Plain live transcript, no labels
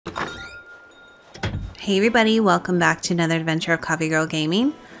Hey everybody, welcome back to another adventure of Coffee Girl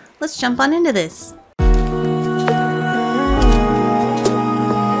Gaming. Let's jump on into this.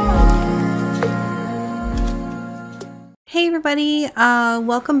 Hey everybody,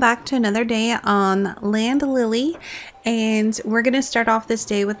 welcome back to another day on Land Lily, and we're going to start off this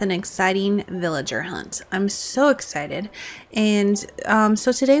day with an exciting villager hunt. I'm so excited, and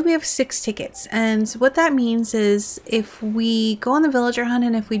so today we have 6 tickets, and what that means is if we go on the villager hunt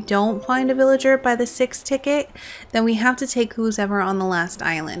and if we don't find a villager by the 6th ticket, then we have to take who's ever on the last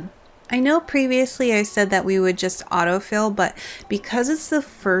island. I know previously I said that we would just autofill, but because it's the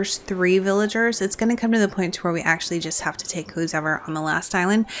first 3 villagers, it's going to come to the point where we actually just have to take who's ever on the last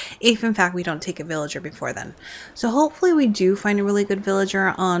island, if in fact we don't take a villager before then. So hopefully we do find a really good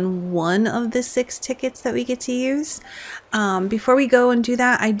villager on one of the 6 tickets that we get to use. Before we go and do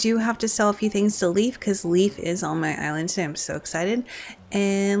that, I do have to sell a few things to Leaf, because Leaf is on my island today. I'm so excited.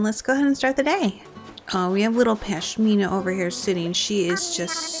 And let's go ahead and start the day. We have little Pashmina over here sitting. She is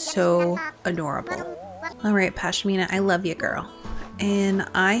just so adorable. Alright, Pashmina, I love you, girl. And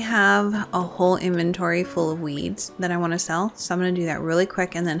I have a whole inventory full of weeds that I want to sell. So I'm going to do that really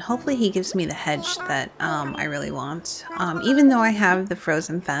quick, and then hopefully he gives me the hedge that I really want. Even though I have the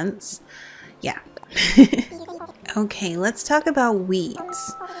frozen fence. Yeah. Okay, let's talk about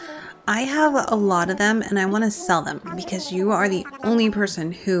weeds. I have a lot of them and I want to sell them because you are the only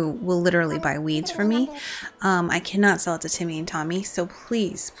person who will literally buy weeds from me. I cannot sell it to Timmy and Tommy, so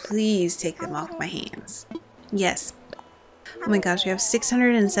please, please take them off my hands. Yes. Oh my gosh, we have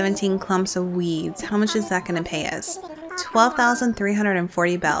 617 clumps of weeds. How much is that going to pay us?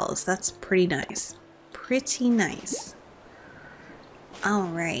 12,340 bells. That's pretty nice. Pretty nice.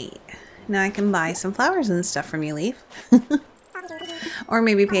 Alright. Now I can buy some flowers and stuff from you, Leaf. Or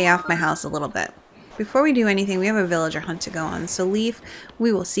maybe pay off my house a little bit. Before we do anything, we have a villager hunt to go on. So Leaf,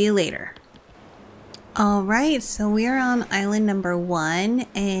 we will see you later. Alright, so we are on island number 1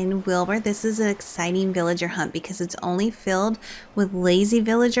 and Wilbur. This is an exciting villager hunt because it's only filled with lazy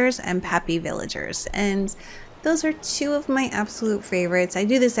villagers and peppy villagers. And those are 2 of my absolute favorites. I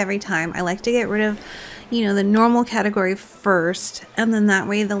do this every time. I like to get rid of, you know, the normal category first, and then that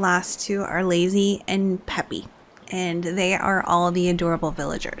way the last 2 are lazy and peppy. And they are all the adorable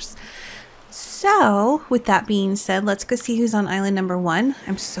villagers. So, with that being said, let's go see who's on island number 1.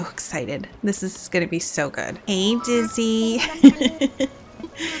 I'm so excited. This is going to be so good. Hey, Dizzy.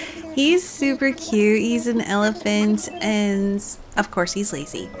 He's super cute. He's an elephant, and of course he's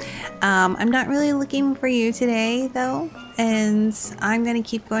lazy. I'm not really looking for you today, though, and I'm going to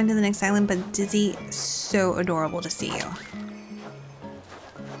keep going to the next island, but Dizzy, so adorable to see you.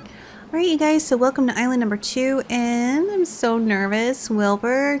 Alright, you guys, so welcome to island number 2, and I'm so nervous.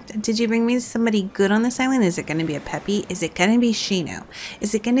 Wilbur, did you bring me somebody good on this island? Is it going to be a Peppy? Is it going to be Shino?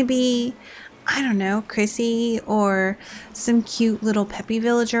 Is it going to be, I don't know, Chrissy, or some cute little Peppy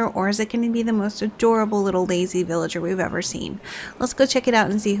villager? Or is it going to be the most adorable little lazy villager we've ever seen? Let's go check it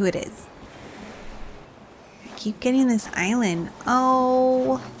out and see who it is. I keep getting this island.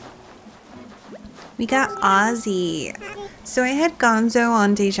 Oh, we got Ozzy. So I had Gonzo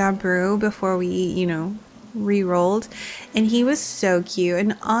on Deja Brew before we, you know, re-rolled, and he was so cute.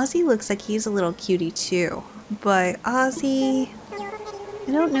 And Ozzy looks like he's a little cutie too. But Ozzy,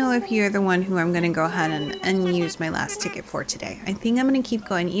 I don't know if you're the one who I'm going to go ahead and use my last ticket for today. I think I'm going to keep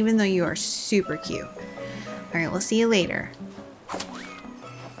going even though you are super cute. Alright, we'll see you later.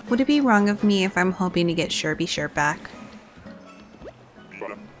 Would it be wrong of me if I'm hoping to get Sherby Shirt back?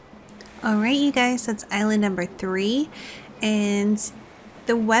 Alright, you guys, that's island number 3. And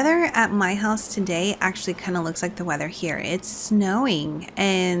the weather at my house today actually kind of looks like the weather here. It's snowing,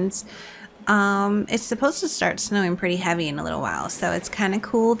 and it's supposed to start snowing pretty heavy in a little while. So it's kind of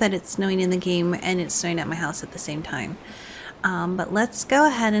cool that it's snowing in the game and it's snowing at my house at the same time. But let's go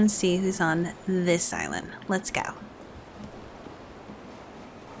ahead and see who's on this island. Let's go.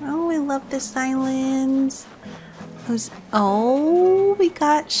 Oh, I love this island. Oh, we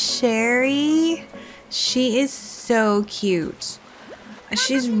got Sherry. She is so cute.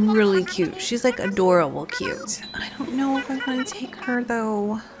 She's really cute. She's like adorable cute. I don't know if I want to take her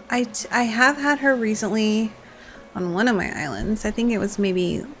though. I have had her recently on one of my islands. I think it was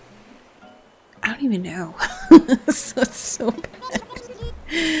maybe, I don't even know. So it's so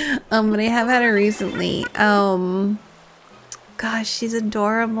bad. But I have had her recently. Gosh, she's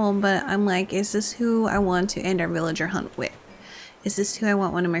adorable, but I'm like, is this who I want to end our villager hunt with? Is this who I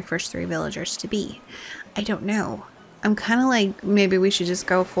want one of my first 3 villagers to be? I don't know. I'm kind of like, maybe we should just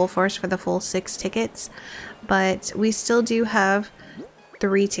go full force for the full 6 tickets, but we still do have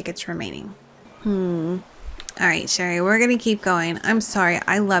 3 tickets remaining. All right, Sherry, we're gonna keep going. I'm sorry,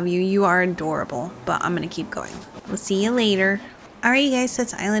 I love you. You are adorable, but I'm gonna keep going. We'll see you later. All right, you guys, so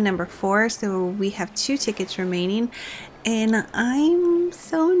it's island number 4. So we have 2 tickets remaining, and I'm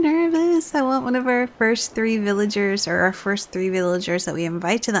so nervous. I want one of our first 3 villagers, or our first 3 villagers that we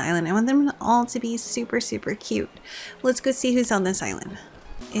invite to the island. I want them all to be super, super cute. Let's go see who's on this island.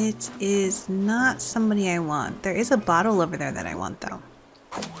 It is not somebody I want. There is a bottle over there that I want, though.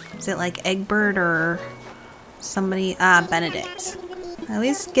 Is it like Egbert or somebody? Benedict. I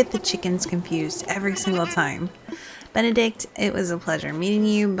always get the chickens confused every single time. Benedict, it was a pleasure meeting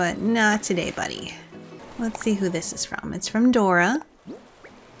you, but not today, buddy. Let's see who this is from. It's from Dora.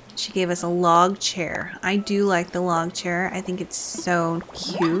 She gave us a log chair. I do like the log chair. I think it's so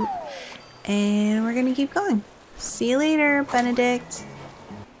cute. And we're gonna keep going. See you later, Benedict.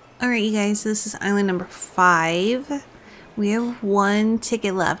 Alright, you guys, this is island number 5. We have 1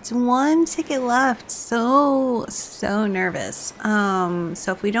 ticket left. 1 ticket left. So nervous.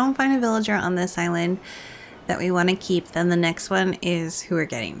 So if we don't find a villager on this island that we want to keep, then the next one is who we're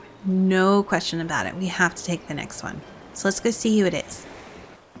getting. No question about it. We have to take the next one. So let's go see who it is.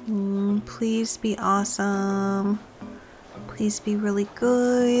 Please be awesome. Please be really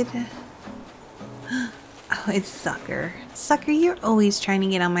good. Oh, it's Sucker. Sucker, you're always trying to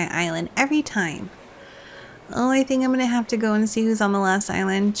get on my island every time. Oh, I think I'm going to have to go and see who's on the last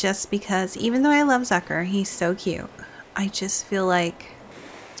island, just because even though I love Zucker, he's so cute. I just feel like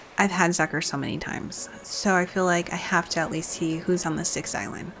I've had Zucker so many times. So I feel like I have to at least see who's on the 6th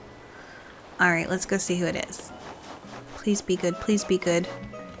island. Alright, let's go see who it is. Please be good. Please be good.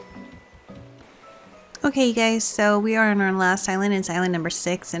 Okay, you guys, so we are on our last island. It's island number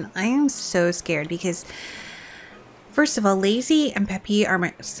 6, and I am so scared because first of all, Lazy and Peppy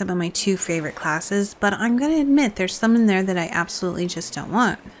are some of my 2 favorite classes, but I'm going to admit there's some in there that I absolutely just don't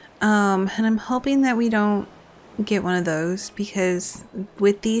want. And I'm hoping that we don't get one of those, because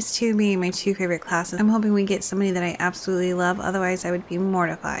with these 2 being my 2 favorite classes, I'm hoping we get somebody that I absolutely love. Otherwise, I would be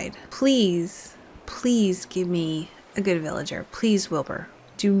mortified. Please, please give me a good villager. Please, Wilbur.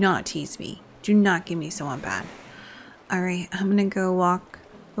 Do not tease me. Do not give me someone bad. Alright, I'm going to go walk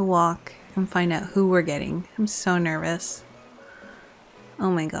the walk and find out who we're getting. I'm so nervous.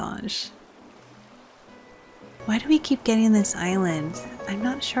 Oh my gosh. Why do we keep getting this island? I'm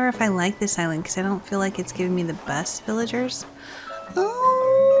not sure if I like this island because I don't feel like it's giving me the best villagers.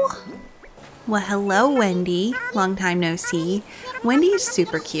 Oh! Well, hello, Wendy. Long time no see. Wendy is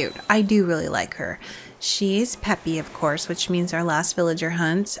super cute. I do really like her. She is Peppy, of course, which means our last villager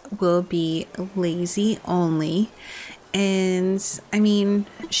hunt will be Lazy only. And I mean,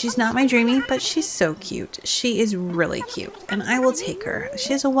 she's not my dreamy, but she's so cute. She is really cute, and I will take her.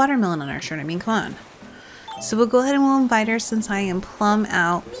 She has a watermelon on her shirt. I mean, come on. So we'll go ahead and we'll invite her, since I am plumb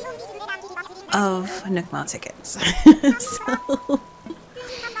out of Nook Mile tickets. So,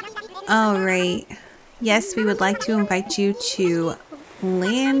 all right. Yes, we would like to invite you to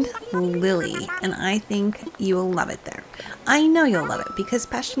Land Lily, and I think you will love it there. I know you'll love it because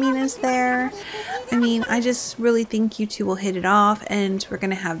Pashmina's there. I mean, I just really think you 2 will hit it off, and we're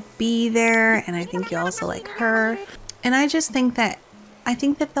gonna have Bee there, and I think you also like her. And I just think that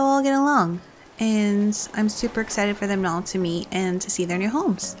they'll all get along. And I'm super excited for them all to meet and to see their new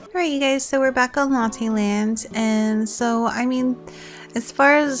homes. Alright, you guys, so we're back on Latte Land. And so, I mean, as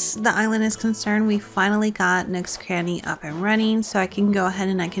far as the island is concerned, we finally got Nook's Cranny up and running. So I can go ahead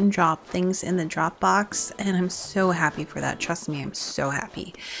and I can drop things in the drop box. And I'm so happy for that. Trust me, I'm so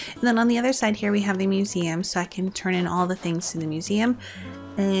happy. And then on the other side here, we have the museum. So I can turn in all the things to the museum.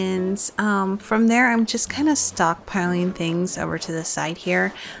 And from there, I'm just kind of stockpiling things over to the side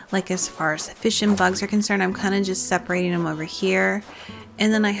here. Like as far as fish and bugs are concerned, I'm kind of just separating them over here.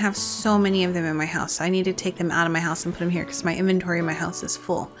 And then I have so many of them in my house. So I need to take them out of my house and put them here because my inventory in my house is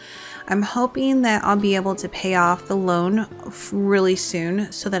full. I'm hoping that I'll be able to pay off the loan really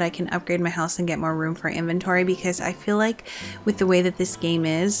soon so that I can upgrade my house and get more room for inventory, because I feel like with the way that this game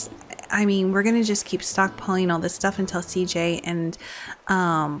is, I mean, we're going to just keep stockpiling all this stuff until CJ and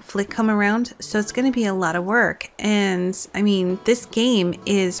Flick come around. So it's going to be a lot of work. And I mean, this game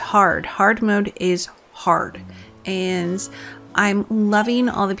is hard. Hard mode is hard. And I'm loving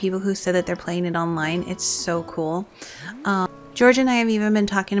all the people who said that they're playing it online. It's so cool. George and I have even been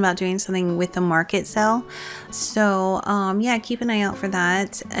talking about doing something with the market sale. So yeah, keep an eye out for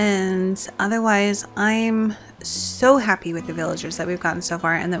that. And otherwise, I'm so happy with the villagers that we've gotten so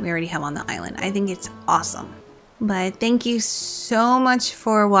far and that we already have on the island. I think it's awesome. But thank you so much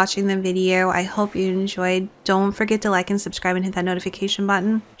for watching the video. I hope you enjoyed. Don't forget to like and subscribe and hit that notification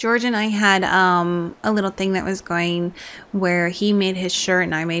button. George and I had a little thing that was going where he made his shirt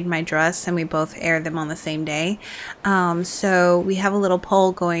and I made my dress, and we both aired them on the same day. So we have a little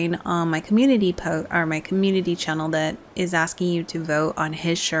poll going on my community my community channel that is asking you to vote on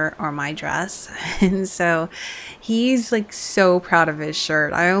his shirt or my dress. And so he's like so proud of his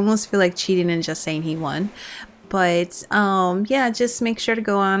shirt. I almost feel like cheating and just saying he won. But yeah, just make sure to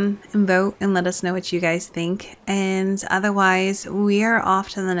go on and vote and let us know what you guys think. And otherwise, we are off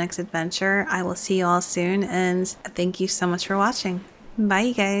to the next adventure. I will see you all soon, and thank you so much for watching. Bye,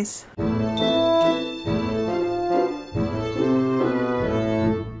 you guys.